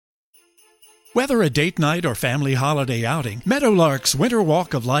Whether a date night or family holiday outing, Meadowlark's Winter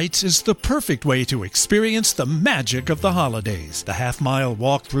Walk of Lights is the perfect way to experience the magic of the holidays. The half-mile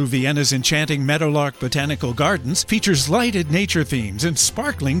walk through Vienna's enchanting Meadowlark Botanical Gardens features lighted nature themes and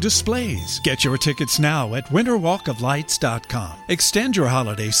sparkling displays. Get your tickets now at winterwalkoflights.com. Extend your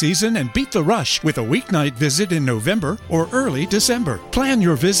holiday season and beat the rush with a weeknight visit in November or early December. Plan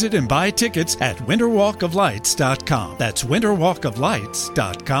your visit and buy tickets at winterwalkoflights.com. That's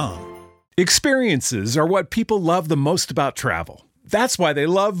winterwalkoflights.com. Experiences are what people love the most about travel. That's why they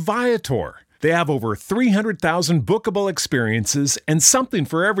love Viator. They have over 300,000 bookable experiences and something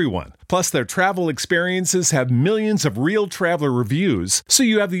for everyone. Plus, their travel experiences have millions of real traveler reviews, so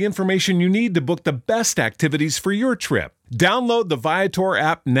you have the information you need to book the best activities for your trip. Download the Viator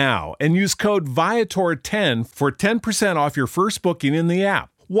app now and use code Viator10 for 10% off your first booking in the app.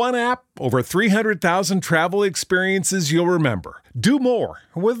 One app, over 300,000 travel experiences you'll remember. Do more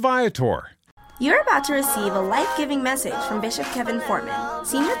with Viator. You're about to receive a life-giving message from Bishop Kevin Foreman,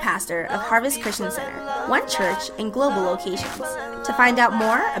 Senior Pastor of Harvest Christian Center, one church in global locations. To find out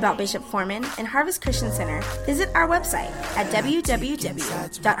more about Bishop Foreman and Harvest Christian Center, visit our website at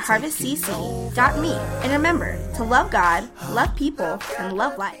www.harvestcc.me. And remember to love God, love people, and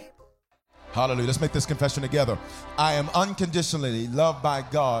love life. Hallelujah. Let's make this confession together. I am unconditionally loved by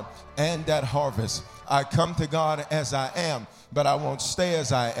God and at Harvest. I come to God as I am, but I won't stay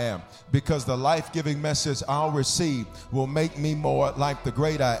as I am, because the life-giving message I'll receive will make me more like the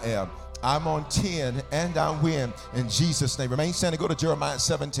great I am. I'm on 10 and I win in Jesus' name. Remain standing. Go to Jeremiah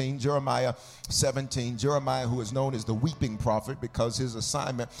 17. Jeremiah 17. Jeremiah, who is known as the weeping prophet because his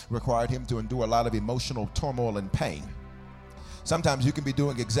assignment required him to endure a lot of emotional turmoil and pain. Sometimes you can be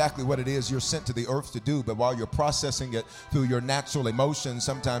doing exactly what it is you're sent to the earth to do, but while you're processing it through your natural emotions,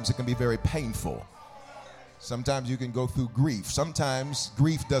 sometimes it can be very painful. Sometimes you can go through grief. Sometimes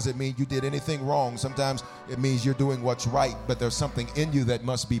grief doesn't mean you did anything wrong. Sometimes it means you're doing what's right, but there's something in you that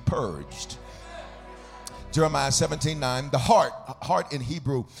must be purged. Jeremiah 17:9, the heart in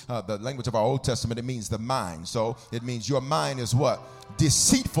Hebrew, the language of our Old Testament, it means the mind. So it means your mind is what?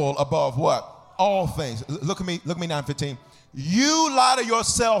 Deceitful above what? All things. Look at me 9:15. You lie to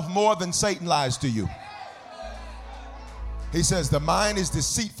yourself more than Satan lies to you. He says the mind is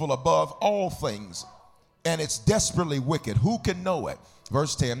deceitful above all things, and it's desperately wicked. Who can know it?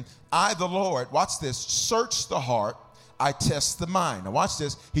 Verse 10, I, the Lord, watch this, search the heart, I test the mind. Now watch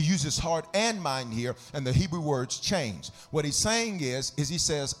this. He uses heart and mind here, and the Hebrew words change. What he's saying is he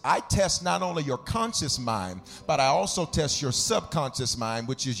says, I test not only your conscious mind, but I also test your subconscious mind,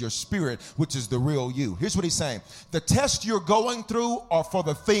 which is your spirit, which is the real you. Here's what he's saying. The test you're going through are for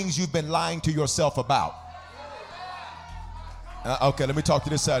the things you've been lying to yourself about. Okay, let me talk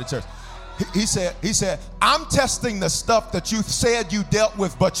to this side of the church. He said, I'm testing the stuff that you said you dealt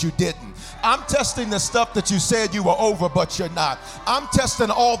with, but you didn't. I'm testing the stuff that you said you were over, but you're not. I'm testing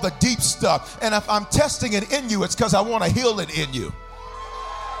all the deep stuff. And if I'm testing it in you, it's because I want to heal it in you.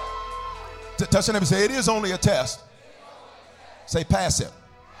 Touch your neighbor and say, it is only a test. Say, pass it.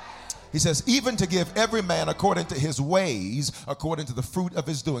 He says, even to give every man according to his ways, according to the fruit of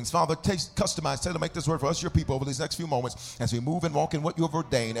his doings. Father, customize, tailor make this word for us, your people, over these next few moments as we move and walk in what you have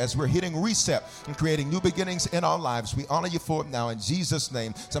ordained, as we're hitting reset and creating new beginnings in our lives. We honor you for it now in Jesus'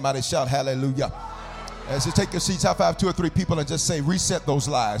 name. Somebody shout hallelujah. As you take your seats, high five 2 or 3 people and just say, reset those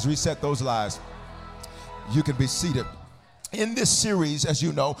lies, reset those lies. You can be seated. In this series, as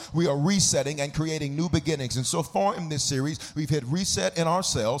you know, we are resetting and creating new beginnings. And so far in this series, we've hit reset in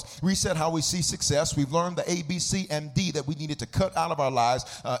ourselves, reset how we see success. We've learned the A, B, C, and D that we needed to cut out of our lives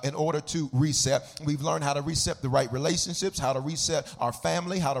in order to reset. We've learned how to reset the right relationships, how to reset our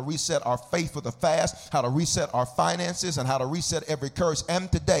family, how to reset our faith for the fast, how to reset our finances, and how to reset every curse.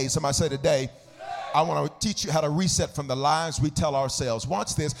 And today, somebody say today, I want to teach you how to reset from the lies we tell ourselves.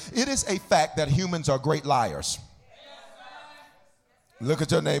 Watch this. It is a fact that humans are great liars. Look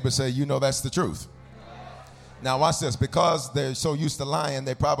at your neighbor and say, you know that's the truth. Now watch this. Because they're so used to lying,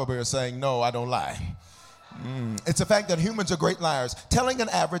 they probably are saying, no, I don't lie. It's a fact that humans are great liars, telling an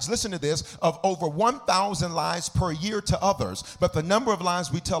average, listen to this, of over 1,000 lies per year to others. But the number of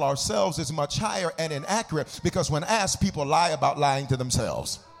lies we tell ourselves is much higher and inaccurate, because when asked, people lie about lying to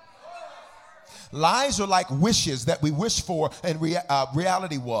themselves. Lies are like wishes that we wish for and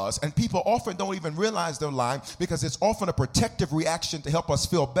reality was. And people often don't even realize they're lying, because it's often a protective reaction to help us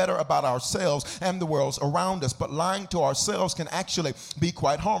feel better about ourselves and the world around us. But lying to ourselves can actually be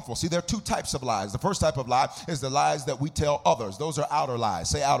quite harmful. See, there are 2 types of lies. The first type of lie is the lies that we tell others. Those are outer lies.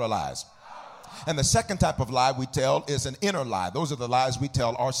 Say outer lies. And the second type of lie we tell is an inner lie. Those are the lies we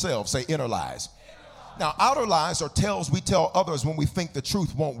tell ourselves. Say inner lies. Now, outer lies are tales we tell others when we think the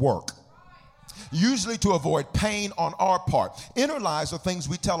truth won't work. usually to avoid pain on our part. Inner lies are things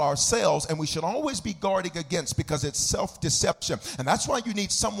we tell ourselves, and we should always be guarding against because it's self-deception. And that's why you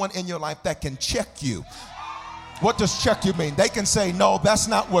need someone in your life that can check you. What does check you mean? They can say, no, that's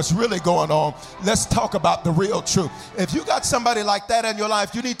not what's really going on. Let's talk about the real truth. If you got somebody like that in your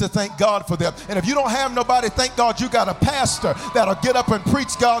life, you need to thank God for them. And if you don't have nobody, thank God you got a pastor that'll get up and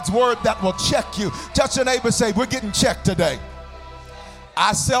preach God's word that will check you. Touch your neighbor, say, we're getting checked today.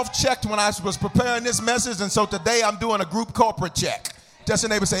 I self-checked when I was preparing this message, and so today I'm doing a group corporate check. Touch your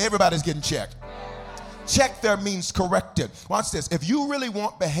neighbor, say, everybody's getting checked. Check there means corrected. Watch this. If you really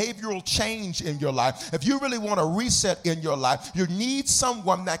want behavioral change in your life, if you really want a reset in your life, you need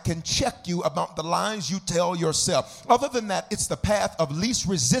someone that can check you about the lies you tell yourself. Other than that, it's the path of least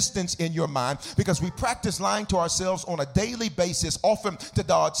resistance in your mind because we practice lying to ourselves on a daily basis, often to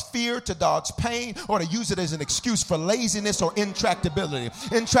dodge fear, to dodge pain, or to use it as an excuse for laziness or intractability.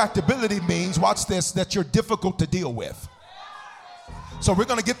 Intractability means, watch this, that you're difficult to deal with. So we're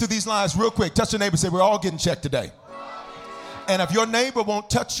going to get through these lines real quick. Touch your neighbor and say, we're all getting checked today. And if your neighbor won't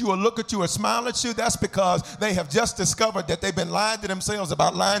touch you or look at you or smile at you, that's because they have just discovered that they've been lying to themselves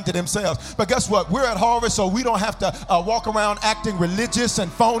about lying to themselves. But guess what? We're at Harvest, so we don't have to walk around acting religious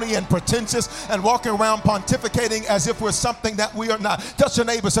and phony and pretentious and walking around pontificating as if we're something that we are not. Touch your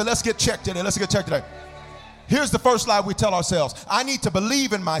neighbor and say, let's get checked today. Let's get checked today. Here's the first lie we tell ourselves. I need to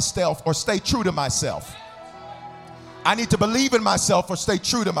believe in myself or stay true to myself. I need to believe in myself or stay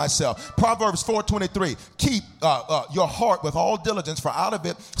true to myself. Proverbs 4:23, keep your heart with all diligence, for out of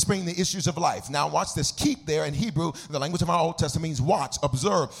it spring the issues of life. Now watch this. Keep there in Hebrew, the language of our Old Testament, means watch,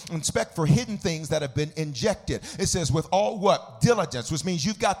 observe, inspect for hidden things that have been injected. It says with all what? Diligence, which means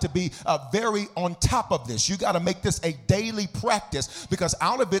you've got to be very on top of this. You got to make this a daily practice because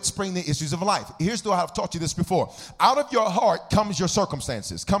out of it spring the issues of life. Here's the way I've taught you this before. Out of your heart comes your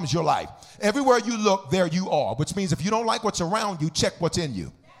circumstances, comes your life. Everywhere you look, there you are, which means if you don't like what's around you, check what's in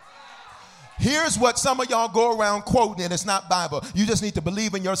you. Here's what some of y'all go around quoting, and it's not Bible. You just need to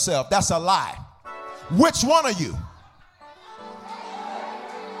believe in yourself. That's a lie. Which one are you?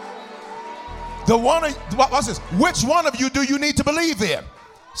 What's this? Which one of you do you need to believe in?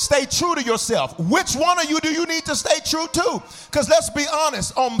 Stay true to yourself. Which one of you do you need to stay true to? Because let's be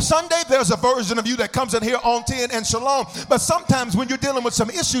honest, on Sunday, there's a version of you that comes in here on 10 and shalom. But sometimes when you're dealing with some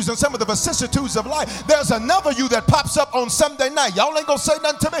issues and some of the vicissitudes of life, there's another you that pops up on Sunday night. Y'all ain't going to say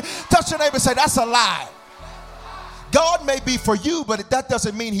nothing to me? Touch your neighbor and say, that's a lie. God may be for you, but that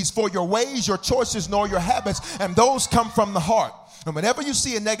doesn't mean he's for your ways, your choices, nor your habits. And those come from the heart. And whenever you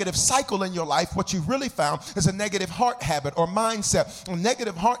see a negative cycle in your life, what you've really found is a negative heart habit or mindset. And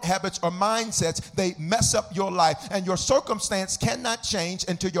negative heart habits or mindsets, they mess up your life. And your circumstance cannot change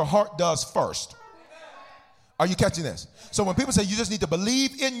until your heart does first. Are you catching this? So when people say you just need to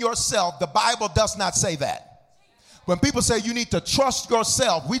believe in yourself, the Bible does not say that. When people say you need to trust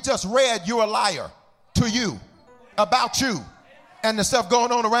yourself, we just read you're a liar to you, about you, and the stuff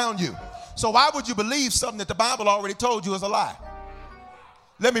going on around you. So why would you believe something that the Bible already told you is a lie?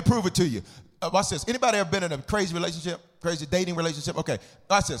 Let me prove it to you. Watch this. Anybody ever been in a crazy relationship, crazy dating relationship? Okay,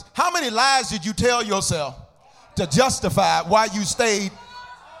 watch this. How many lies did you tell yourself to justify why you stayed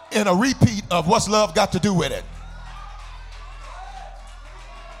in a repeat of what's love got to do with it?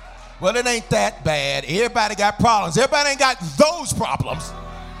 Well, it ain't that bad. Everybody got problems. Everybody ain't got those problems.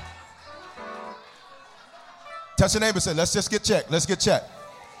 Touch your neighbor and say, let's just get checked. Let's get checked.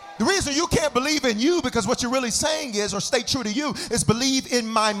 The reason you can't believe in you, because what you're really saying is, or stay true to you, is believe in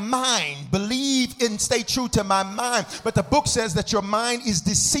my mind. Believe in, stay true to my mind. But the book says that your mind is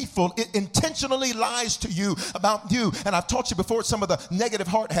deceitful. It intentionally lies to you about you. And I've taught you before some of the negative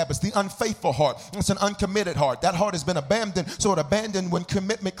heart habits, the unfaithful heart. It's an uncommitted heart. That heart has been abandoned. So it abandoned when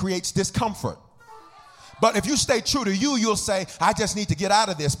commitment creates discomfort. But if you stay true to you, you'll say, I just need to get out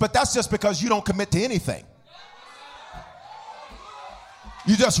of this. But that's just because you don't commit to anything.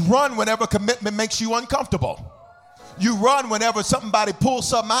 You just run whenever commitment makes you uncomfortable. You run whenever somebody pulls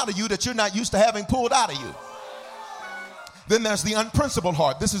something out of you that you're not used to having pulled out of you. Then there's the unprincipled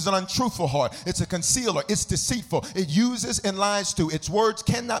heart. This is an untruthful heart. It's a concealer. It's deceitful. It uses and lies to. Its words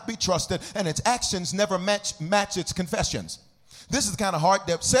cannot be trusted, and its actions never match its confessions. This is the kind of heart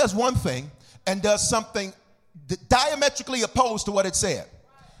that says one thing and does something diametrically opposed to what it said.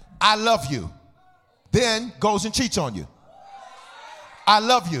 I love you. Then goes and cheats on you. I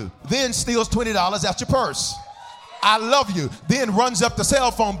love you. Then steals $20 out your purse. I love you. Then runs up the cell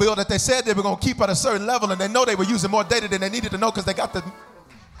phone bill that they said they were going to keep at a certain level, and they know they were using more data than they needed to know because they got the...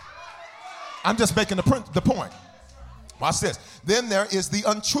 I'm just making the point. Watch this. Then there is the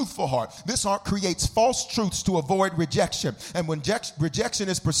untruthful heart. This heart creates false truths to avoid rejection. And when rejection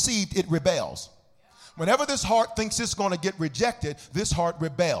is perceived, it rebels. Whenever this heart thinks it's going to get rejected, this heart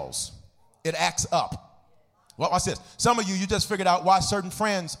rebels. It acts up. Well, watch this. Some of you just figured out why certain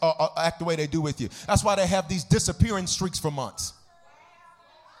friends act the way they do with you. That's why they have these disappearing streaks for months.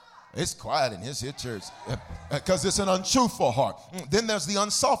 It's quiet in this here church because it's an untruthful heart. Then there's the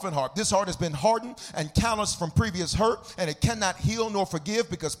unsoftened heart. This heart has been hardened and calloused from previous hurt, and it cannot heal nor forgive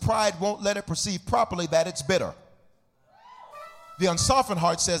because pride won't let it perceive properly that it's bitter. The unsoftened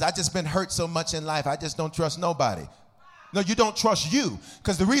heart says, I just been hurt so much in life, I just don't trust nobody. No, you don't trust you,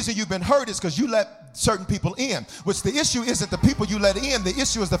 because the reason you've been hurt is because you let certain people in, which the issue isn't the people you let in. The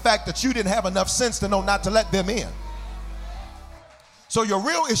issue is the fact that you didn't have enough sense to know not to let them in. So your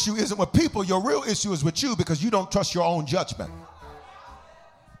real issue isn't with people. Your real issue is with you because you don't trust your own judgment.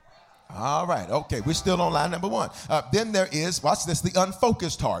 All right. Okay. We're still on line number 1. Then there is, watch this, the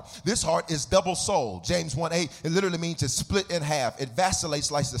unfocused heart. This heart is double-souled. James 1:8, it literally means it's split in half. It vacillates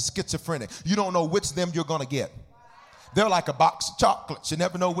like the schizophrenic. You don't know which of them you're going to get. They're like a box of chocolates. You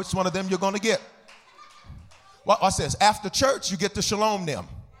never know which one of them you're going to get. Watch this. After church, you get to shalom them.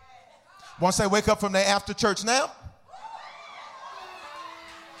 Once they wake up from their after church nap,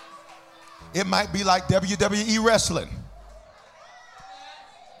 it might be like WWE wrestling.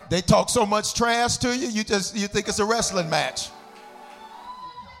 They talk so much trash to you, you think it's a wrestling match.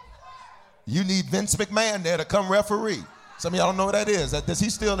 You need Vince McMahon there to come referee. Some of y'all don't know what that is. Is he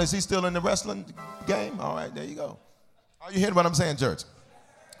still in the wrestling game? All right, there you go. Are you hearing what I'm saying, church?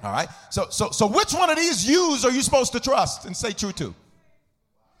 All right. So which one of these yous are you supposed to trust and stay true to?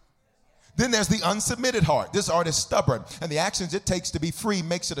 Then there's the unsubmitted heart. This heart is stubborn, and the actions it takes to be free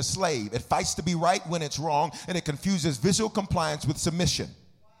makes it a slave. It fights to be right when it's wrong, and it confuses visual compliance with submission.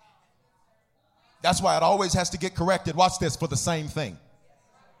 That's why it always has to get corrected. Watch this, for the same thing.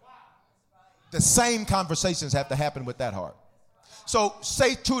 The same conversations have to happen with that heart. So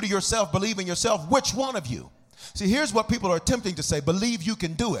stay true to yourself, believe in yourself. Which one of you? See, here's what people are attempting to say. Believe you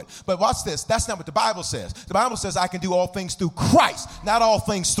can do it. But watch this. That's not what the Bible says. The Bible says I can do all things through Christ, not all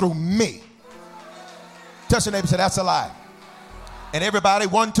things through me. Touch your neighbor and say, that's a lie. And everybody,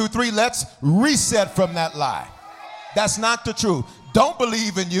 1, 2, 3, let's reset from that lie. That's not the truth. Don't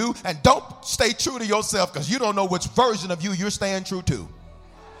believe in you and don't stay true to yourself because you don't know which version of you you're staying true to.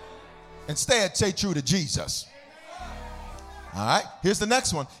 Instead, stay true to Jesus. All right, here's the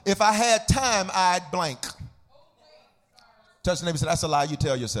next one. If I had time, I'd blank. Touch the neighbor and say, that's a lie you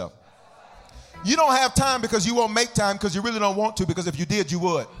tell yourself. You don't have time because you won't make time because you really don't want to, because if you did, you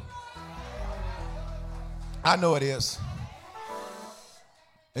would. I know it is.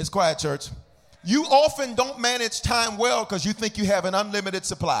 It's quiet, church. You often don't manage time well because you think you have an unlimited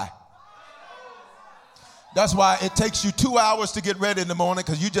supply. That's why it takes you 2 hours to get ready in the morning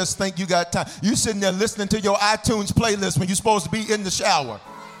because you just think you got time. You sitting there listening to your iTunes playlist when you're supposed to be in the shower.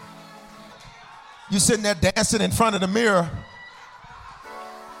 You sitting there dancing in front of the mirror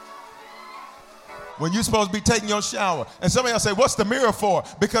when you're supposed to be taking your shower. And some of y'all say, what's the mirror for?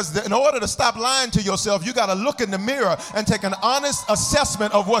 Because in order to stop lying to yourself, you got to look in the mirror and take an honest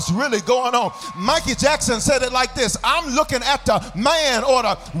assessment of what's really going on. Mikey Jackson said it like this: I'm looking at the man or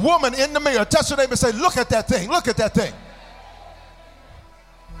the woman in the mirror. Touch your neighbor and say, look at that thing. Look at that thing.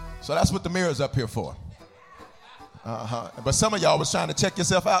 So that's what the mirror's up here for. But some of y'all was trying to check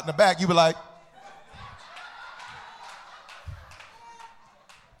yourself out in the back. You were like,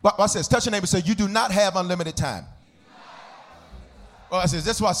 watch this. Touch your neighbor and say, you do not have unlimited time. Well, I says,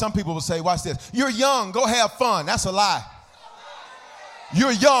 that's why some people will say, watch this. You're young. Go have fun. That's a lie.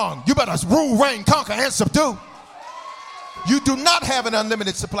 You're young. You better rule, reign, conquer, and subdue. You do not have an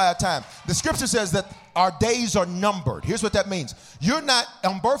unlimited supply of time. The scripture says that our days are numbered. Here's what that means. You're not,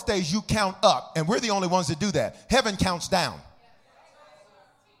 on birthdays, you count up, and we're the only ones that do that. Heaven counts down.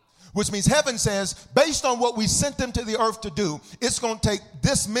 Which means heaven says, based on what we sent them to the earth to do, it's going to take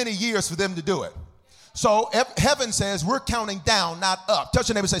this many years for them to do it. So heaven says we're counting down, not up. Touch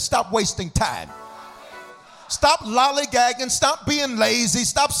your neighbor and say, stop wasting time. Stop lollygagging. Stop being lazy.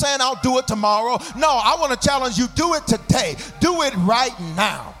 Stop saying I'll do it tomorrow. No, I want to challenge you. Do it today. Do it right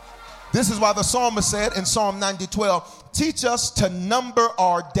now. This is why the psalmist said in Psalm 90:12, teach us to number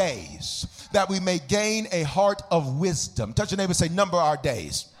our days that we may gain a heart of wisdom. Touch your neighbor and say, number our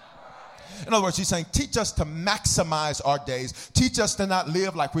days. In other words, he's saying, teach us to maximize our days. Teach us to not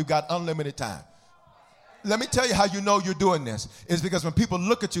live like we've got unlimited time. Let me tell you how you know you're doing this. It's because when people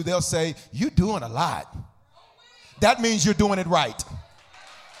look at you, they'll say, you're doing a lot. That means you're doing it right.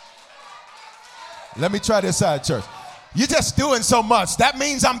 Let me try this side, church. You're just doing so much. That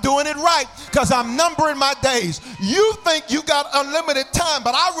means I'm doing it right because I'm numbering my days. You think you got unlimited time,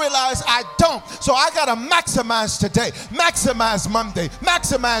 but I realize I don't. So I got to maximize today, maximize Monday,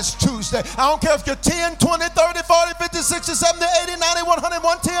 maximize Tuesday. I don't care if you're 10, 20, 30, 40, 50, 60, 70, 80, 90, 100,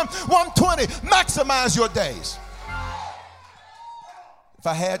 110, 120. Maximize your days. If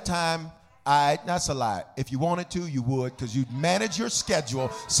I had time, that's a lie. If you wanted to, you would, because you'd manage your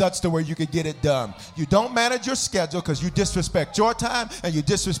schedule such to where you could get it done. You don't manage your schedule because you disrespect your time and you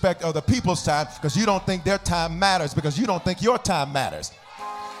disrespect other people's time because you don't think their time matters because you don't think your time matters.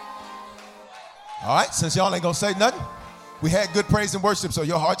 All right, since y'all ain't going to say nothing, we had good praise and worship, so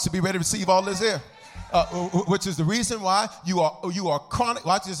your heart should be ready to receive all this here. Which is the reason why you are chronic.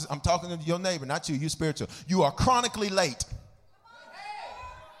 Watch this. I'm talking to your neighbor, not you. You spiritual. You are chronically late.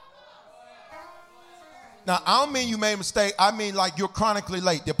 Now, I don't mean you made a mistake. I mean like you're chronically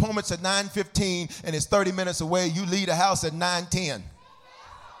late. The appointment's at 9:15 and it's 30 minutes away. You leave the house at 9:10.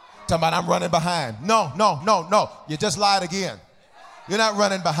 Talking about I'm running behind. No. You just lied again. You're not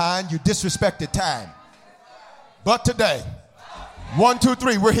running behind. You disrespected time. But today, 1, 2,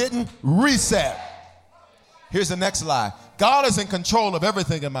 3, we're hitting reset. Here's the next lie. God is in control of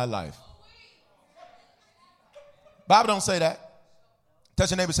everything in my life. Bible don't say that. Touch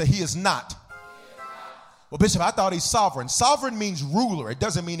your neighbor and say, he is not. Well, Bishop, I thought he's sovereign. Sovereign means ruler. It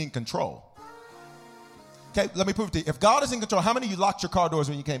doesn't mean in control. Okay, let me prove it to you. If God is in control, how many of you locked your car doors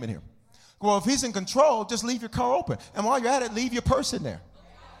when you came in here? Well, if he's in control, just leave your car open. And while you're at it, leave your purse in there.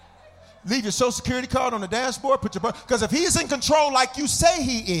 Leave your social security card on the dashboard. Put your because if he's in control like you say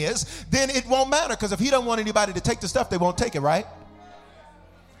he is, then it won't matter. Because if he don't want anybody to take the stuff, they won't take it, right?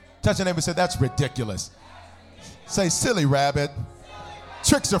 Touch your neighbor and say, that's ridiculous. Say, silly rabbit.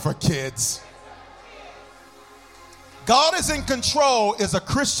 Tricks are for kids. God is in control is a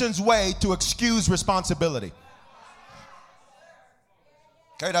Christian's way to excuse responsibility.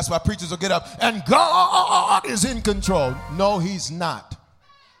 Okay, that's why preachers will get up and God is in control. No, he's not.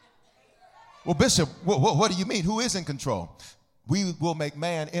 Well, Bishop, what do you mean? Who is in control? We will make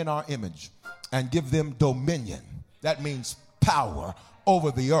man in our image and give them dominion. That means power over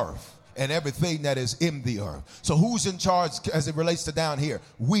the earth and everything that is in the earth. So who's in charge as it relates to down here?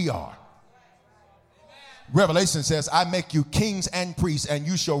 We are. Revelation says, I make you kings and priests, and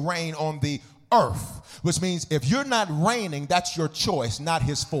you shall reign on the earth. Which means if you're not reigning, that's your choice, not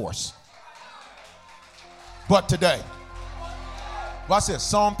his force. But today, watch this,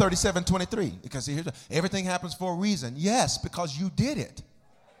 Psalm 37:23. Because see, everything happens for a reason. Yes, because you did it.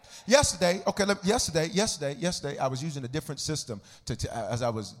 Yesterday, I was using a different system as I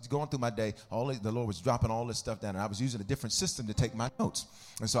was going through my day. The Lord was dropping all this stuff down, and I was using a different system to take my notes.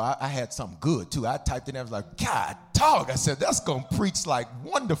 And so I had something good, too. I typed in there, I was like, God, dog. I said, that's going to preach like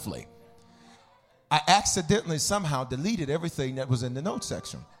wonderfully. I accidentally somehow deleted everything that was in the notes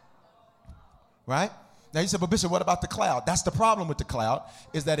section. Right? Now, you said, but Bishop, what about the cloud? That's the problem with the cloud,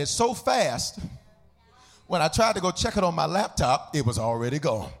 is that it's so fast. When I tried to go check it on my laptop, it was already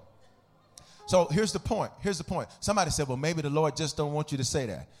gone. So here's the point. Somebody said, well, maybe the Lord just don't want you to say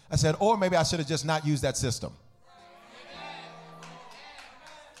that. I said, or maybe I should have just not used that system.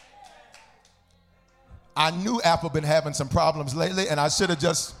 I knew Apple been having some problems lately, and I should have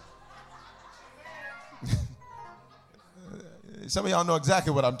just... Some of y'all know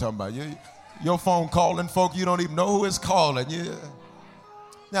exactly what I'm talking about. Your phone calling folk, you don't even know who is calling.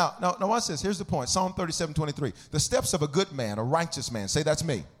 Now, watch this. Here's the point. Psalm 37:23. The steps of a good man, a righteous man. Say, that's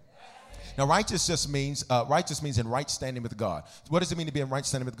me. Now, righteous means in right standing with God. What does it mean to be in right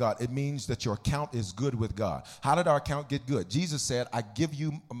standing with God? It means that your account is good with God. How did our account get good? Jesus said, I give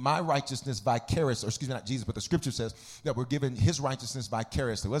you my righteousness vicariously. Or excuse me, not Jesus, but the scripture says that we're given his righteousness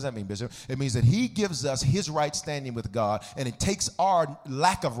vicariously. What does that mean, Bishop? It means that he gives us his right standing with God, and it takes our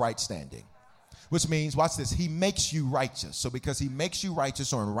lack of right standing. Which means, watch this, he makes you righteous. So because he makes you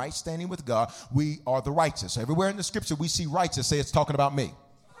righteous or in right standing with God, we are the righteous. So everywhere in the scripture we see righteous, say it's talking about me.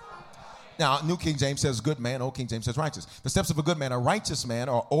 Now, New King James says good man, Old King James says righteous. The steps of a good man, a righteous man,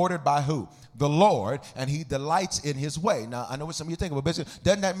 are ordered by who? The Lord, and he delights in his way. Now, I know what some of you think, but Bishop,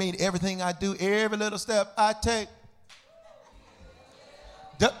 doesn't that mean everything I do, every little step I take?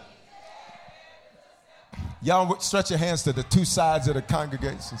 Y'all stretch your hands to the two sides of the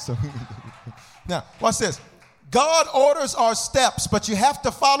congregation. So, now, watch this. God orders our steps, but you have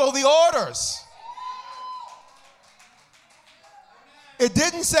to follow the orders. It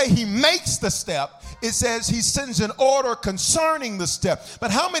didn't say he makes the step. It says he sends an order concerning the step. But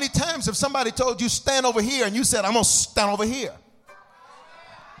how many times have somebody told you stand over here and you said, I'm going to stand over here?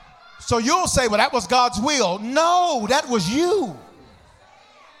 So you'll say, well, that was God's will. No, that was you.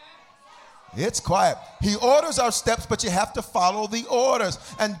 It's quiet. He orders our steps, but you have to follow the orders.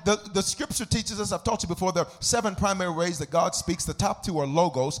 And the scripture teaches us, I've taught you before, there are 7 primary ways that God speaks. The top 2 are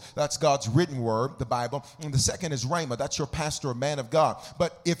logos. That's God's written word, the Bible. And the second is rhema. That's your pastor or man of God.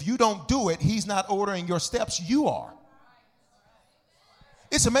 But if you don't do it, he's not ordering your steps. You are.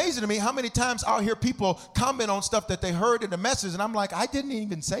 It's amazing to me how many times I'll hear people comment on stuff that they heard in the message, and I'm like, I didn't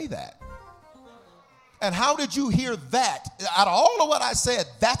even say that. And how did you hear that? Out of all of what I said,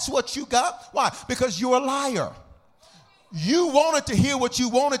 that's what you got? Why? Because you're a liar. You wanted to hear what you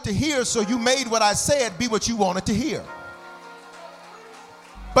wanted to hear, so you made what I said be what you wanted to hear.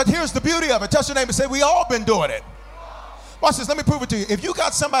 But here's the beauty of it. Touch your neighbor and say, we all been doing it. Watch this. Let me prove it to you. If you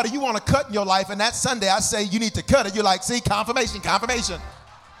got somebody you want to cut in your life, and that Sunday I say you need to cut it, you're like, see, confirmation, confirmation.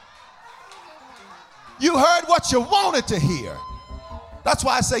 You heard what you wanted to hear. That's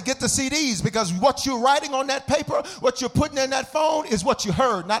why I say get the CDs, because what you're writing on that paper, what you're putting in that phone is what you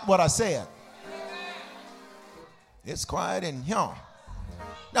heard, not what I said. It's quiet in here.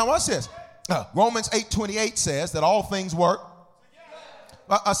 Now watch this. Romans 8:28 says that all things work.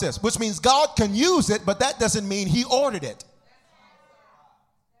 I says, which means God can use it, but that doesn't mean he ordered it.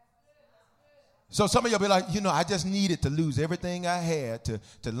 So some of you will be like, I just needed to lose everything I had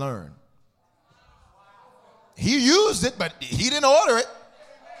to learn. He used it, but he didn't order it.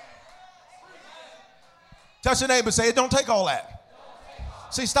 Touch your neighbor and say, it don't take all that.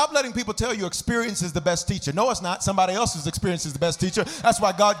 See, stop letting people tell you experience is the best teacher. No, it's not. Somebody else's experience is the best teacher. That's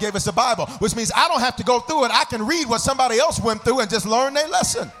why God gave us the Bible, which means I don't have to go through it. I can read what somebody else went through and just learn their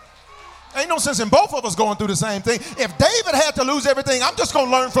lesson. Ain't no sense in both of us going through the same thing. If David had to lose everything, I'm just going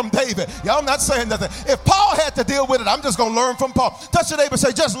to learn from David. Y'all, I'm not saying nothing. If Paul had to deal with it, I'm just going to learn from Paul. Touch your neighbor and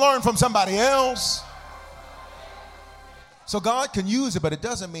say, just learn from somebody else. So God can use it, but it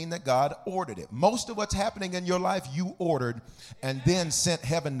doesn't mean that God ordered it. Most of what's happening in your life, you ordered and then sent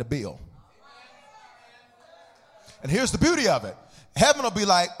heaven the bill. And here's the beauty of it. Heaven will be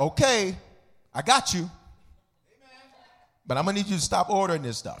like, okay, I got you, but I'm going to need you to stop ordering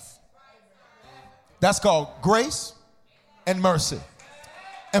this stuff. That's called grace and mercy.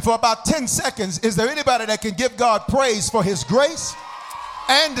 And for about 10 seconds, is there anybody that can give God praise for his grace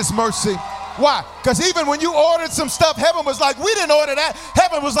and his mercy? Why? Because even when you ordered some stuff, heaven was like, we didn't order that.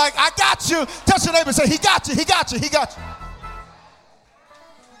 Heaven was like, I got you. Touch your neighbor and say, he got you, he got you, he got you.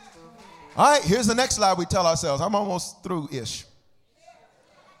 All right, here's the next lie we tell ourselves. I'm almost through-ish.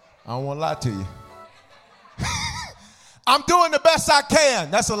 I don't want to lie to you. I'm doing the best I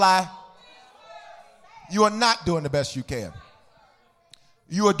can. That's a lie. You are not doing the best you can.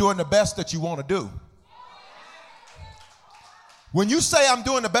 You are doing the best that you want to do. When you say I'm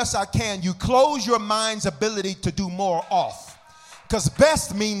doing the best I can, you close your mind's ability to do more off. Because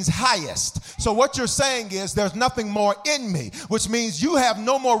best means highest. So what you're saying is there's nothing more in me, which means you have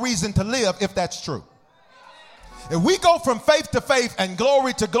no more reason to live if that's true. If we go from faith to faith and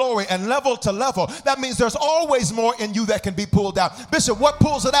glory to glory and level to level, that means there's always more in you that can be pulled out. Bishop, what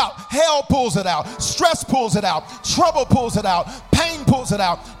pulls it out? Hell pulls it out. Stress pulls it out. Trouble pulls it out. Pain pulls it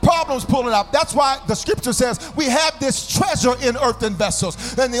out. Problems pull it out. That's why the scripture says we have this treasure in earthen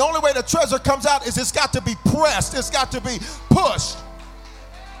vessels. And the only way the treasure comes out is it's got to be pressed. It's got to be pushed.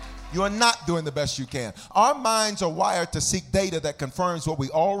 You are not doing the best you can. Our minds are wired to seek data that confirms what we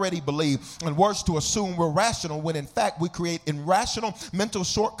already believe, and worse, to assume we're rational when in fact we create irrational mental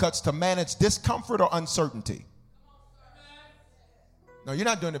shortcuts to manage discomfort or uncertainty. No, you're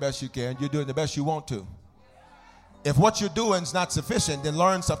not doing the best you can. You're doing the best you want to. If what you're doing is not sufficient, then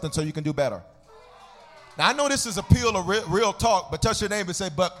learn something so you can do better. Now, I know this is a peel of real talk, but touch your neighbor and say,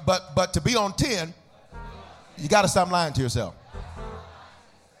 but to be on 10, you got to stop lying to yourself.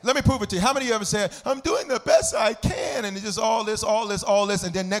 Let me prove it to you. How many of you ever said, I'm doing the best I can, and it's just all this,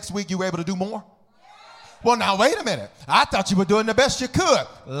 and then next week you were able to do more? Well, now, wait a minute. I thought you were doing the best you could.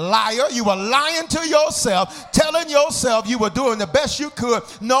 Liar, you were lying to yourself, telling yourself you were doing the best you could.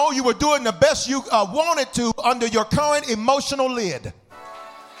 No, you were doing the best you wanted to under your current emotional lid.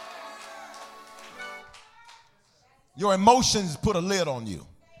 Your emotions put a lid on you.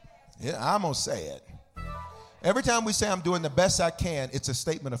 Yeah, I'm going to say it. Every time we say I'm doing the best I can, it's a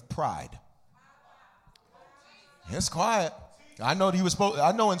statement of pride. It's quiet. I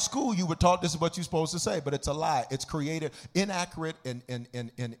know in school you were taught this is what you're supposed to say, but it's a lie. It's created inaccurate and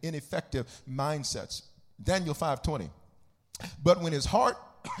ineffective mindsets. Daniel 5:20. But when his heart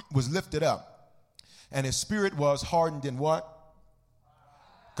was lifted up and his spirit was hardened in what?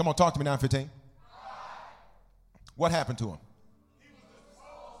 Come on, talk to me, 9:15. What happened to him?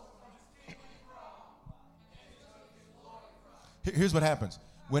 Here's what happens.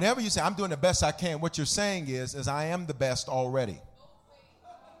 Whenever you say, I'm doing the best I can, what you're saying is I am the best already.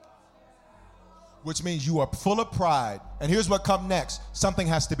 which means you are full of pride. And here's what comes next. Something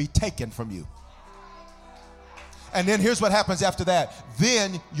has to be taken from you. And then here's what happens after that.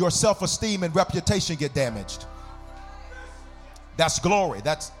 Then your self-esteem and reputation get damaged. That's glory.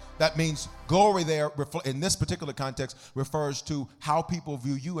 That means glory there, in this particular context, refers to how people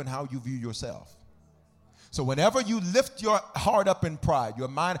view you and how you view yourself. So whenever you lift your heart up in pride, your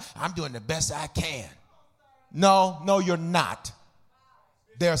mind, I'm doing the best I can. No, you're not.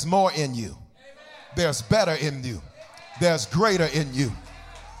 There's more in you. There's better in you. There's greater in you.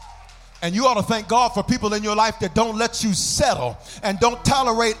 And you ought to thank God for people in your life that don't let you settle and don't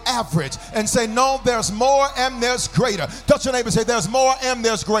tolerate average and say, no, there's more and there's greater. Touch your neighbor and say, there's more and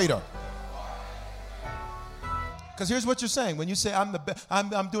there's greater. Because here's what you're saying. When you say,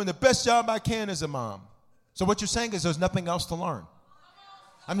 I'm doing the best job I can as a mom. So what you're saying is there's nothing else to learn.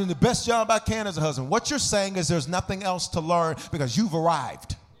 I'm doing the best job I can as a husband. What you're saying is there's nothing else to learn because you've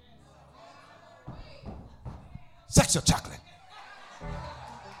arrived. Sexual chocolate.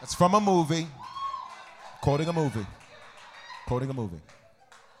 That's from a movie. Quoting a movie.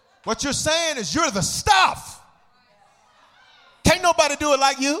 What you're saying is you're the stuff. Can't nobody do it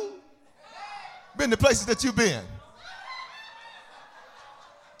like you. Been to places that you've been.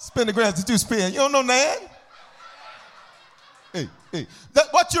 Spend the grams that you spend. You don't know that? Hey.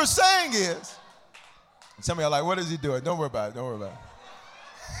 What you're saying is, some of y'all are like, what is he doing? Don't worry about it.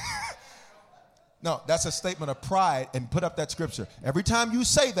 No, that's a statement of pride, and put up that scripture. Every time you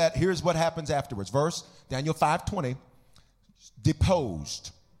say that, here's what happens afterwards. Verse, Daniel 5:20,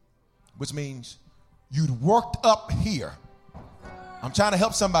 deposed, which means you'd worked up here. I'm trying to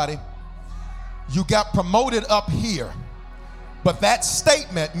help somebody. You got promoted up here, but that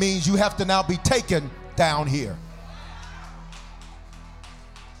statement means you have to now be taken down here.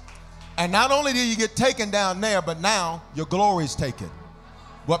 And not only did you get taken down there, but now your glory is taken.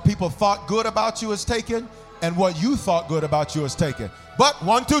 What people thought good about you is taken, and what you thought good about you is taken. But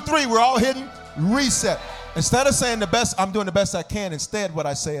 1, 2, 3, we're all hidden. Reset. Instead of saying I'm doing the best I can, instead what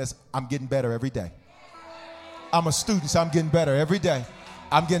I say is, I'm getting better every day. I'm a student, so I'm getting better every day.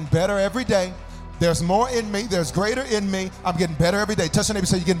 I'm getting better every day. There's more in me. There's greater in me. I'm getting better every day. Touch your neighbor and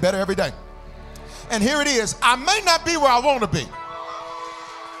say, you're getting better every day. And here it is. I may not be where I want to be,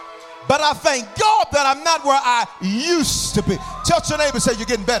 but I thank God that I'm not where I used to be. Touch your neighbor and say, you're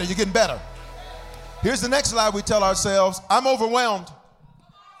getting better, you're getting better. Here's the next lie we tell ourselves. I'm overwhelmed.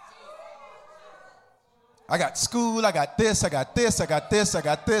 I got school, I got this, I got this, I got this, I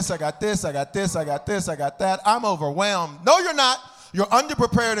got this, I got this, I got this, I got this, I got that. I'm overwhelmed. No, you're not. You're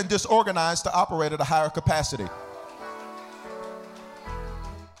underprepared and disorganized to operate at a higher capacity.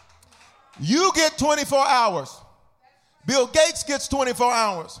 You get 24 hours. Bill Gates gets 24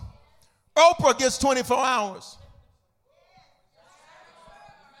 hours. Oprah gets 24 hours.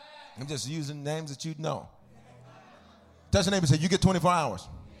 I'm just using names that you know. Touch your neighbor and say, you get 24 hours.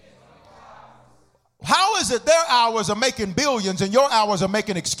 How is it their hours are making billions and your hours are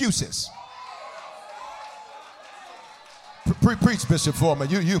making excuses? Preach, Bishop Foreman.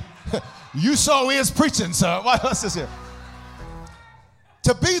 You so is preaching, sir. What's this here?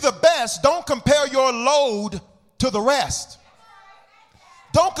 To be the best, don't compare your load to the rest.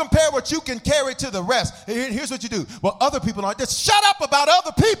 Don't compare what you can carry to the rest. Here's what you do. Well, other people aren't. Just shut up about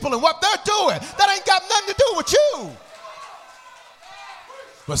other people and what they're doing. That ain't got nothing to do with you.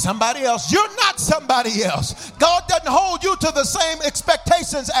 But somebody else, you're not somebody else. God doesn't hold you to the same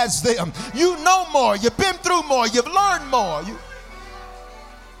expectations as them. You know more. You've been through more. You've learned more.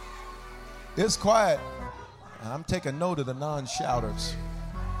 It's quiet. I'm taking note of the non-shouters.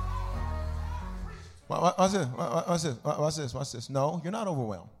 What's this? What's this? No, you're not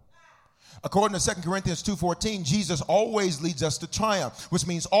overwhelmed. According to 2 Corinthians 2:14, Jesus always leads us to triumph, which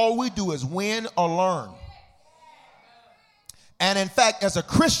means all we do is win or learn. And in fact, as a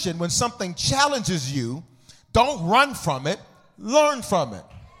Christian, when something challenges you, don't run from it, learn from it.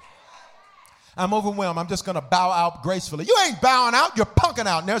 I'm overwhelmed. I'm just going to bow out gracefully. You ain't bowing out, you're punking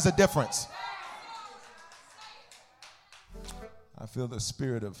out, and there's a difference. I feel the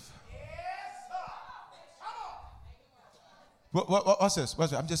spirit of... What's this?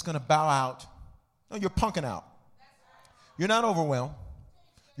 I'm just going to bow out. No, you're punking out. You're not overwhelmed.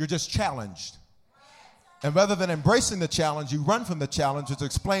 You're just challenged. And rather than embracing the challenge, you run from the challenge, which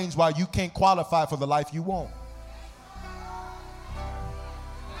explains why you can't qualify for the life you want.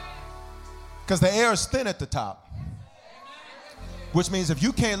 Because the air is thin at the top. Which means if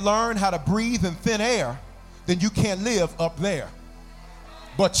you can't learn how to breathe in thin air, then you can't live up there.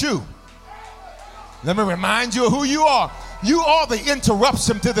 But let me remind you of who you are. You are the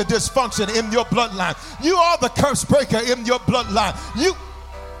interruption to the dysfunction in your bloodline. You are the curse breaker in your bloodline.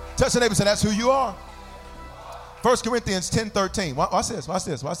 Touch the neighbor and say, that's who you are. 1 Corinthians 10:13. Watch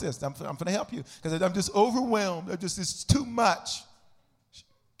this. I'm going to help you because I'm just overwhelmed. It's too much.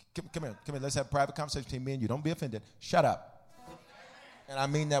 Come here. Let's have a private conversation between me and you. Don't be offended. Shut up. And I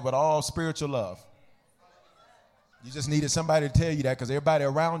mean that with all spiritual love. You just needed somebody to tell you that because everybody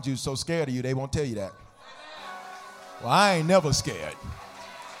around you is so scared of you, they won't tell you that. Well, I ain't never scared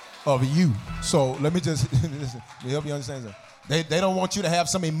of you. So let me just help you understand something. They don't want you to have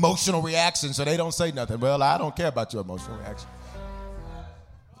some emotional reaction, so they don't say nothing. Well, I don't care about your emotional reaction.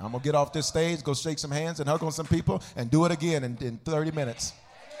 I'm going to get off this stage, go shake some hands and hug on some people, and do it again in 30 minutes.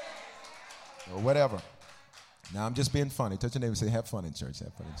 Or whatever. Now, I'm just being funny. Touch your neighbor and say, have fun in church.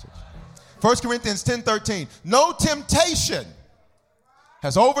 Have fun in church. 1 Corinthians 10:13. No temptation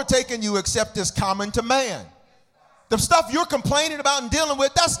has overtaken you except is common to man. The stuff you're complaining about and dealing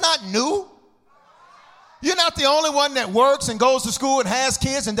with, that's not new. You're not the only one that works and goes to school and has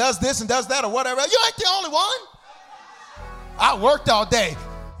kids and does this and does that or whatever. You ain't the only one. I worked all day.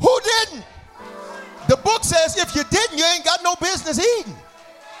 Who didn't? The book says if you didn't, you ain't got no business eating.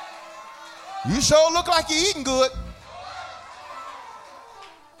 You sure look like you're eating good.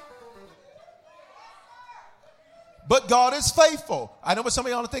 But God is faithful. I know what some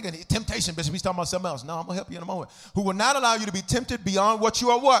of y'all are thinking. Temptation, Bishop, he's talking about something else. No, I'm going to help you in a moment. Who will not allow you to be tempted beyond what you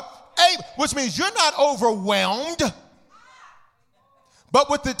are what? Able, which means you're not overwhelmed. But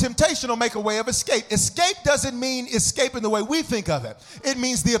with the temptation will make a way of escape. Escape doesn't mean escape in the way we think of it. It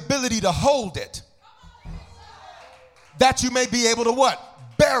means the ability to hold it. That you may be able to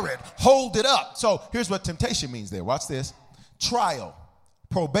what? Bear it. Hold it up. So here's what temptation means there. Watch this. Trial,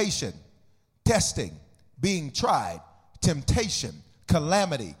 probation, testing, being tried, temptation,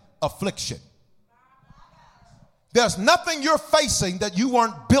 calamity, affliction. There's nothing you're facing that you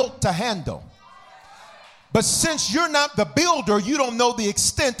weren't built to handle. But since you're not the builder, you don't know the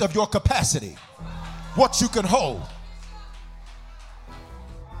extent of your capacity, what you can hold.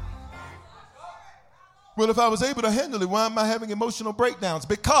 Well, if I was able to handle it, why am I having emotional breakdowns?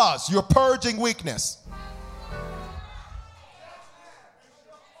 Because you're purging weakness.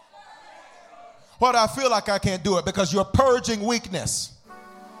 Why do I feel like I can't do it? Because you're purging weakness.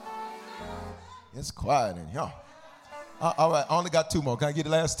 It's quiet in here. All right, I only got two more. Can I get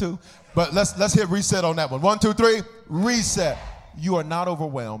the last two? But let's hit reset on that one. 1, 2, 3, reset. You are not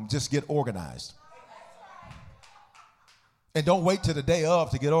overwhelmed. Just get organized. And don't wait till the day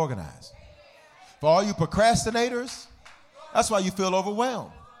of to get organized. For all you procrastinators, that's why you feel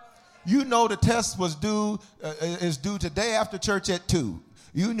overwhelmed. You know the test is due today after church at 2.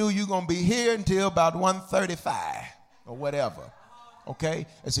 You knew you were going to be here until about 1:35 or whatever. Okay?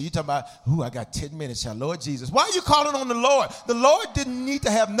 And so you're talking about, I got 10 minutes, child. Lord Jesus. Why are you calling on the Lord? The Lord didn't need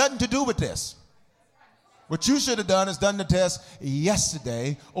to have nothing to do with this. What you should have done is done the test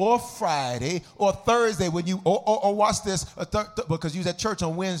yesterday or Friday or Thursday when you, or watch this, because you was at church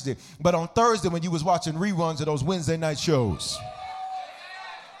on Wednesday, but on Thursday when you was watching reruns of those Wednesday night shows.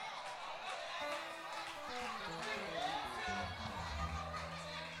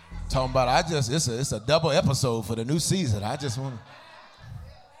 Talking about, it's a double episode for the new season. I just want to.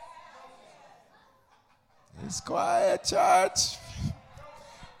 It's quiet, church.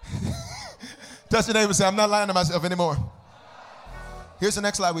 Touch your neighbor and say, I'm not lying to myself anymore. Here's the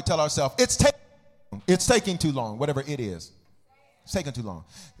next lie we tell ourselves. It's taking too long, whatever it is. It's taking too long.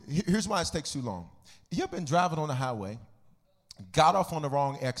 Here's why it takes too long. You ever been driving on the highway, got off on the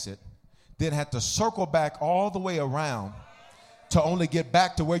wrong exit, then had to circle back all the way around to only get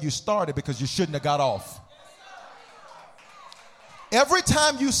back to where you started because you shouldn't have got off? Every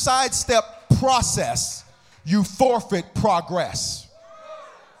time you sidestep process, you forfeit progress.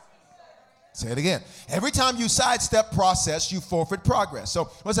 Say it again. Every time you sidestep process, you forfeit progress. So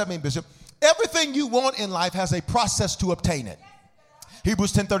what does that mean, Bishop? Everything you want in life has a process to obtain it.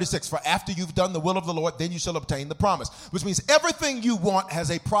 Hebrews 10:36, for after you've done the will of the Lord, then you shall obtain the promise. Which means everything you want has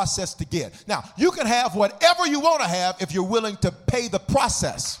a process to get. Now, you can have whatever you want to have if you're willing to pay the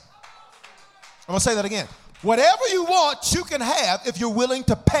process. I'm going to say that again. Whatever you want, you can have if you're willing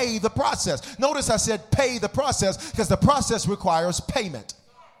to pay the process. Notice I said pay the process because the process requires payment.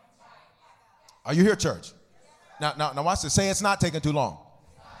 Are you here, church? Now watch this. Say it's not taking too long.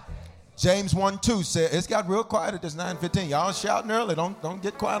 James 1:2 said, it's got real quiet at this 9:15. Y'all shouting early. Don't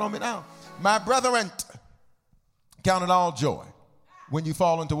get quiet on me now. My brethren, count it all joy when you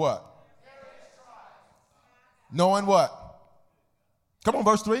fall into what? Knowing what? Come on,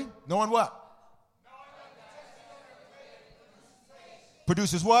 verse 3. Knowing what?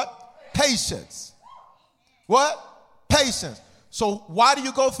 Produces what? Patience. What? Patience. So why do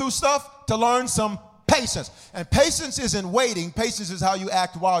you go through stuff? To learn some patience. patience. And patience isn't waiting. Patience is how you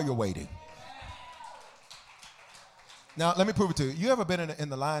act while you're waiting. Now, let me prove it to you. You ever been in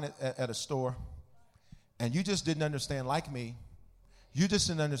the line at a store and you just didn't understand, like me, you just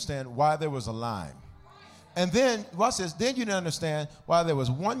didn't understand why there was a line. And then, watch this, then you didn't understand why there was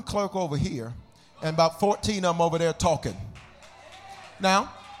one clerk over here and about 14 of them over there talking.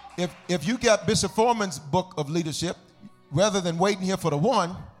 Now, if you got Bishop Foreman's book of leadership, rather than waiting here for the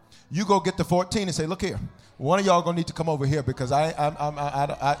one, you go get the 14 and say, look here, one of y'all gonna need to come over here because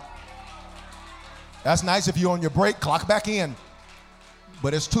that's nice if you're on your break, clock back in.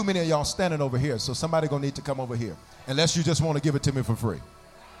 But there's too many of y'all standing over here, so somebody gonna need to come over here. Unless you just want to give it to me for free.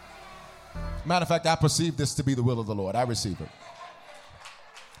 Matter of fact, I perceive this to be the will of the Lord. I receive it.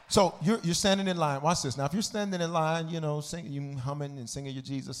 So you're standing in line. Watch this. Now, if you're standing in line, you know, you humming and singing your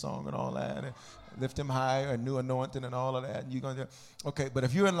Jesus song and all that, and lift him high, and new anointing and all of that, and you're going to, okay, but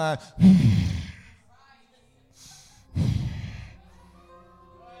if you're in line,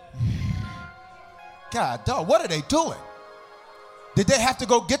 God, dog, what are they doing? Did they have to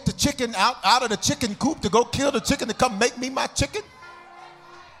go get the chicken out of the chicken coop to go kill the chicken to come make me my chicken?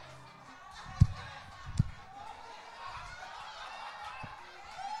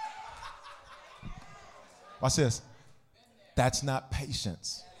 Watch this. That's not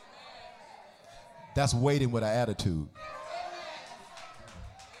patience. That's waiting with an attitude.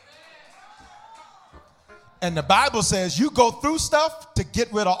 And the Bible says you go through stuff to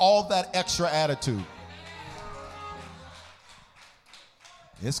get rid of all that extra attitude.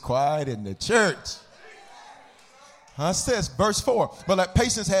 It's quiet in the church. It says, verse 4, but let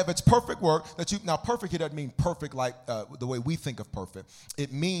patience have its perfect work. Now, perfect here doesn't mean perfect like the way we think of perfect.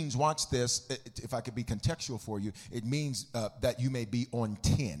 It means, watch this, if I could be contextual for you, it means that you may be on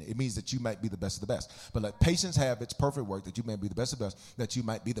 10. It means that you might be the best of the best. But let patience have its perfect work, that you may be the best of the best, that you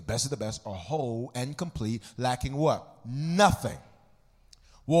might be the best of the best, or whole and complete, lacking what? Nothing.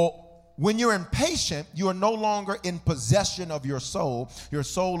 Well, when you're impatient, you are no longer in possession of your soul. Your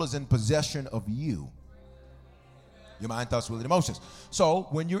soul is in possession of you. Your mind, thoughts, will, and emotions. So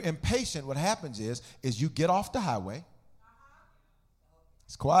when you're impatient, what happens is you get off the highway.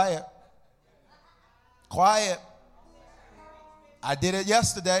 It's quiet. Quiet. I did it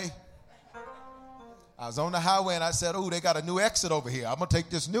yesterday. I was on the highway and I said, oh, they got a new exit over here. I'm going to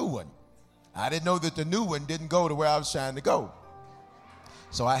take this new one. I didn't know that the new one didn't go to where I was trying to go.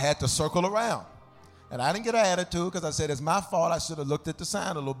 So I had to circle around. And I didn't get an attitude because I said, it's my fault. I should have looked at the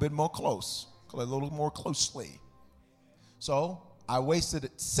sign a little bit more close, a little more closely. So I wasted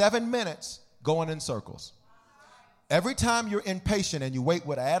 7 minutes going in circles. Every time you're impatient and you wait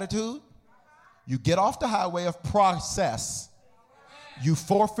with an attitude, you get off the highway of process. You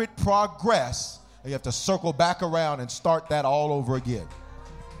forfeit progress, and you have to circle back around and start that all over again.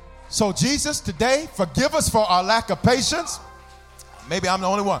 So Jesus, today, forgive us for our lack of patience. Maybe I'm the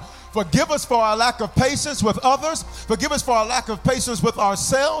only one. Forgive us for our lack of patience with others. Forgive us for our lack of patience with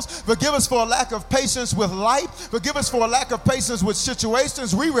ourselves. Forgive us for a lack of patience with life. Forgive us for a lack of patience with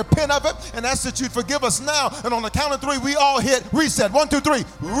situations. We repent of it and ask that you forgive us now. And on the count of 3, we all hit reset. 1, 2, 3,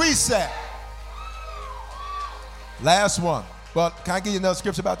 reset. Last one. Well, can I give you another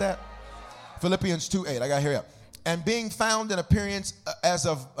scripture about that? Philippians 2:8. I got to hear it. And being found in appearance as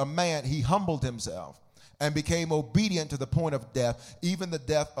of a man, he humbled himself and became obedient to the point of death, even the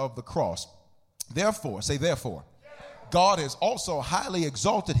death of the cross. Therefore, say therefore, God has also highly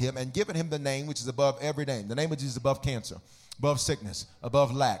exalted him and given him the name which is above every name. The name of Jesus is above cancer, above sickness,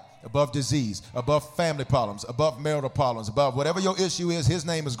 above lack, above disease, above family problems, above marital problems, above whatever your issue is, his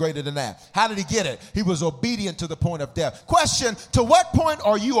name is greater than that. How did he get it? He was obedient to the point of death. Question, to what point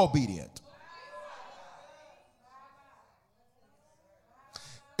are you obedient?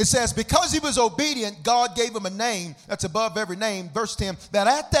 It says, because he was obedient, God gave him a name that's above every name. Verse 10, that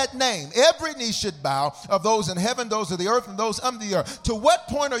at that name, every knee should bow, of those in heaven, those of the earth, and those under the earth. To what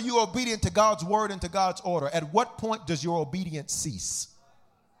point are you obedient to God's word and to God's order? At what point does your obedience cease?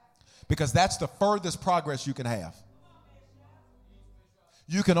 Because that's the furthest progress you can have.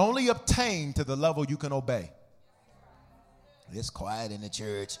 You can only obtain to the level you can obey. It's quiet in the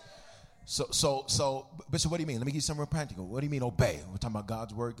church. So, Bishop, what do you mean? Let me give you something real practical. What do you mean obey? We're talking about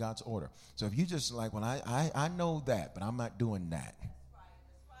God's word, God's order. So if you just like, well, I know that, but I'm not doing that.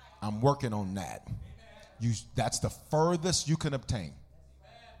 I'm working on that. That's the furthest you can obtain.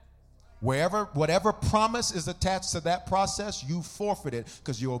 Whatever promise is attached to that process, you forfeit it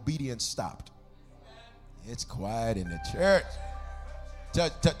because your obedience stopped. It's quiet in the church.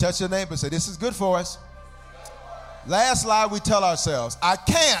 Touch your neighbor and say, this is good for us. Last lie we tell ourselves, I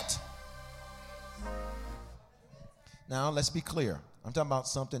can't. Now, let's be clear. I'm talking about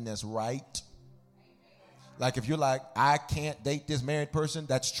something that's right Like if you're like, I can't date this married person,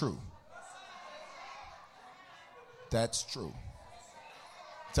 that's true. That's true.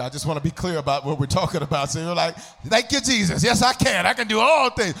 So I just want to be clear about what we're talking about. So you're like, thank you, Jesus. Yes, I can. I can do all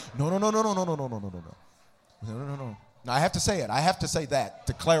things. No. Now I have to say it. I have to say that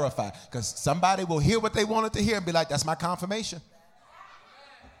to clarify, because somebody will hear what they wanted to hear and be like, that's my confirmation.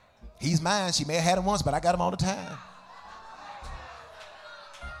 He's mine. She may have had him once, but I got him all the time.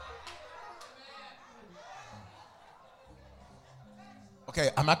 Okay,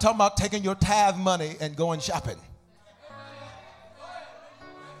 I'm not talking about taking your tithe money and going shopping.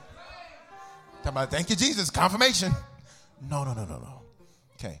 Talking about, thank you, Jesus, confirmation. No.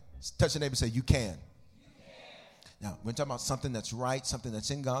 Okay, touch your neighbor and say, you can. Now, we're talking about something that's right, something that's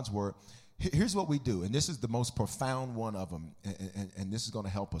in God's word. Here's what we do, and this is the most profound one of them, and this is going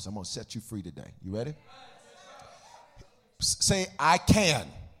to help us. I'm going to set you free today. You ready? Say, I can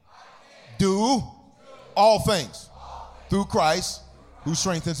do all things through Christ who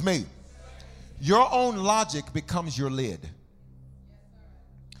strengthens me. Your own logic becomes your lid.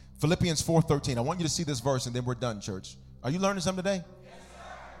 Philippians 4:13. I want you to see this verse, and then we're done, church. Are you learning something today? Yes,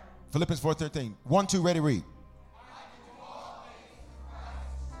 sir. Philippians 4:13. 1, 2, ready, read.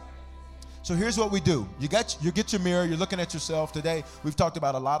 So here's what we do. You get your mirror. You're looking at yourself. Today, we've talked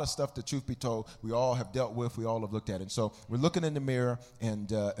about a lot of stuff that, truth be told, we all have dealt with. We all have looked at it. So we're looking in the mirror, and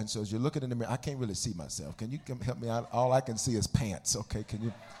so as you're looking in the mirror, I can't really see myself. Can you come help me out? All I can see is pants. Okay, can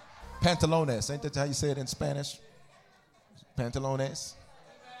you? Pantalones. Ain't that how you say it in Spanish? Pantalones.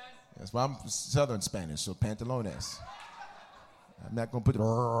 Yes, well, I'm Southern Spanish, so pantalones. I'm not going to put it,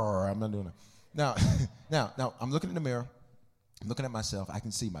 I'm not doing it. Now, I'm looking in the mirror. I'm looking at myself. I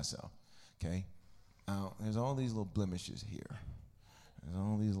can see myself, okay? There's all these little blemishes here. There's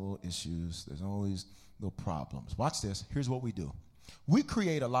all these little issues. There's all these little problems. Watch this. Here's what we do. We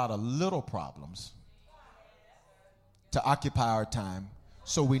create a lot of little problems to occupy our time,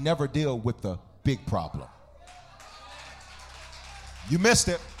 so we never deal with the big problem. You missed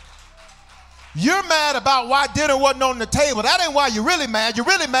it. You're mad about why dinner wasn't on the table. That ain't why you're really mad. You're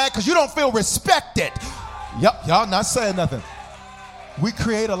really mad because you don't feel respected. Yep, y'all not saying nothing. We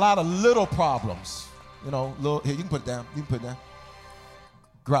create a lot of little problems. You know, here, you can put it down. You can put it down.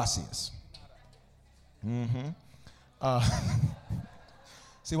 Gracias.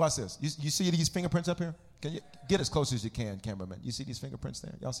 See, watch this. You see these fingerprints up here? Can you get as close as you can, cameraman? You see these fingerprints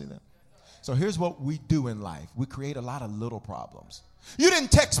there? Y'all see that? So here's what we do in life. We create a lot of little problems. You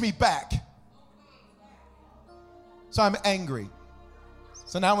didn't text me back. So I'm angry.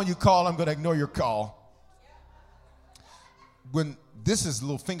 So now when you call, I'm going to ignore your call. When this is a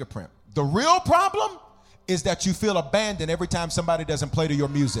little fingerprint. The real problem is that you feel abandoned every time somebody doesn't play to your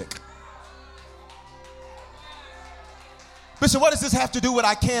music. Bishop, what does this have to do with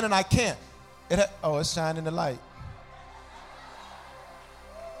I can and I can't? It's shining the light.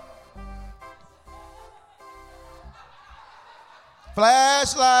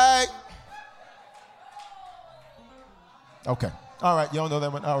 Flashlight. Okay. All right. You don't know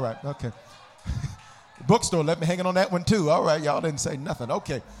that one? All right. Okay. Bookstore, let me hang on that one too. All right. Y'all didn't say nothing.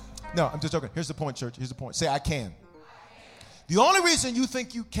 Okay. No, I'm just joking. Here's the point, church. Here's the point. Say, I can. The only reason you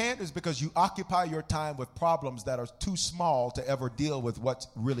think you can't is because you occupy your time with problems that are too small to ever deal with what's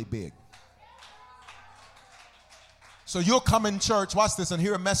really big. So you'll come in church, watch this, and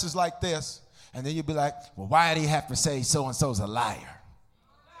hear a message like this, and then you'll be like, well, why do you have to say so-and-so's a liar?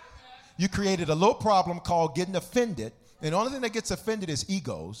 You created a little problem called getting offended, and the only thing that gets offended is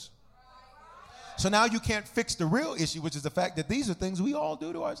egos. So now you can't fix the real issue, which is the fact that these are things we all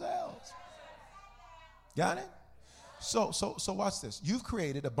do to ourselves. Got it? So watch this. You've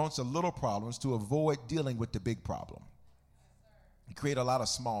created a bunch of little problems to avoid dealing with the big problem. You create a lot of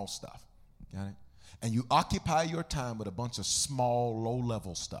small stuff. Got it? And you occupy your time with a bunch of small,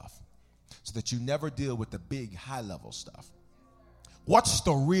 low-level stuff so that you never deal with the big, high-level stuff. What's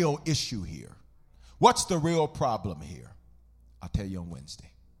the real issue here? What's the real problem here? I'll tell you on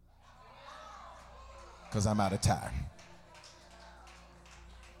Wednesday because I'm out of time.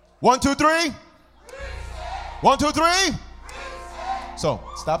 1, 2, 3. 1, 2, 3. So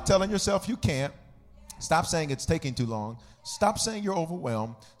stop telling yourself you can't. Stop saying it's taking too long. Stop saying you're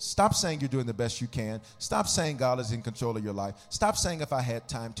overwhelmed. Stop saying you're doing the best you can. Stop saying God is in control of your life. Stop saying if I had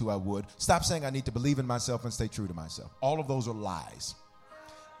time to, I would. Stop saying I need to believe in myself and stay true to myself. All of those are lies.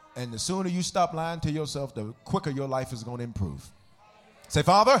 And the sooner you stop lying to yourself, the quicker your life is going to improve. Say,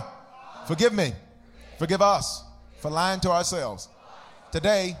 Father, forgive me. Forgive us for lying to ourselves.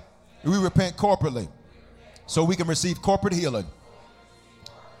 Today, we repent corporately so we can receive corporate healing.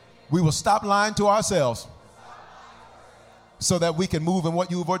 We will stop lying to ourselves so that we can move in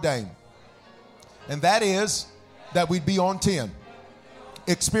what you've ordained. And that is that we'd be on 10.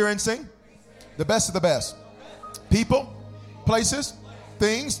 Experiencing the best of the best. People, places,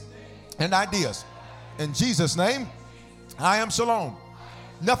 things, and ideas. In Jesus' name, I am shalom.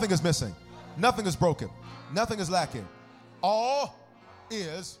 Nothing is missing. Nothing is broken. Nothing is lacking. All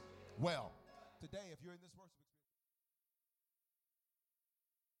is well. Today, if you're in this worship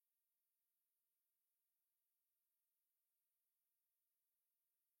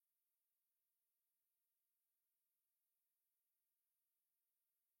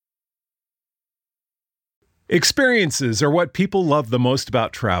Experiences are what people love the most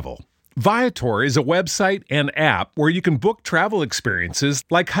about travel. Viator is a website and app where you can book travel experiences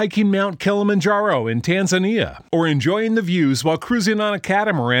like hiking Mount Kilimanjaro in Tanzania or enjoying the views while cruising on a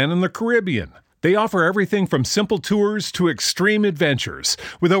catamaran in the Caribbean. They offer everything from simple tours to extreme adventures.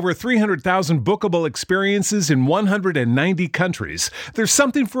 With over 300,000 bookable experiences in 190 countries, there's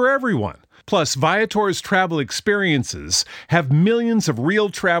something for everyone. Plus, Viator's travel experiences have millions of real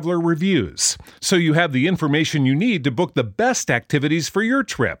traveler reviews, so you have the information you need to book the best activities for your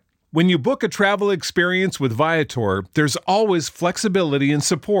trip. When you book a travel experience with Viator, there's always flexibility and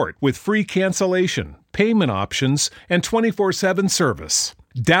support with free cancellation, payment options, and 24/7 service.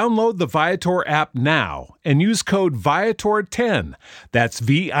 Download the Viator app now and use code Viator10. That's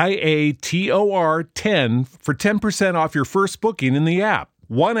Viator 10 for 10% off your first booking in the app.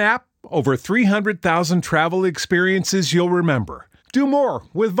 One app, over 300,000 travel experiences you'll remember. Do more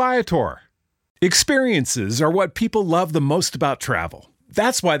with Viator. Experiences are what people love the most about travel.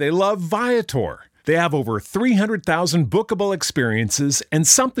 That's why they love Viator. They have over 300,000 bookable experiences and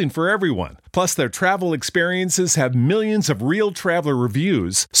something for everyone. Plus, their travel experiences have millions of real traveler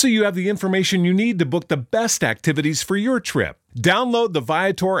reviews, so you have the information you need to book the best activities for your trip. Download the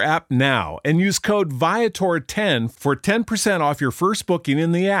Viator app now and use code Viator10 for 10% off your first booking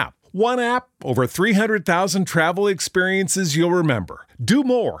in the app. One app, over 300,000 travel experiences you'll remember. Do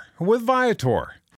more with Viator.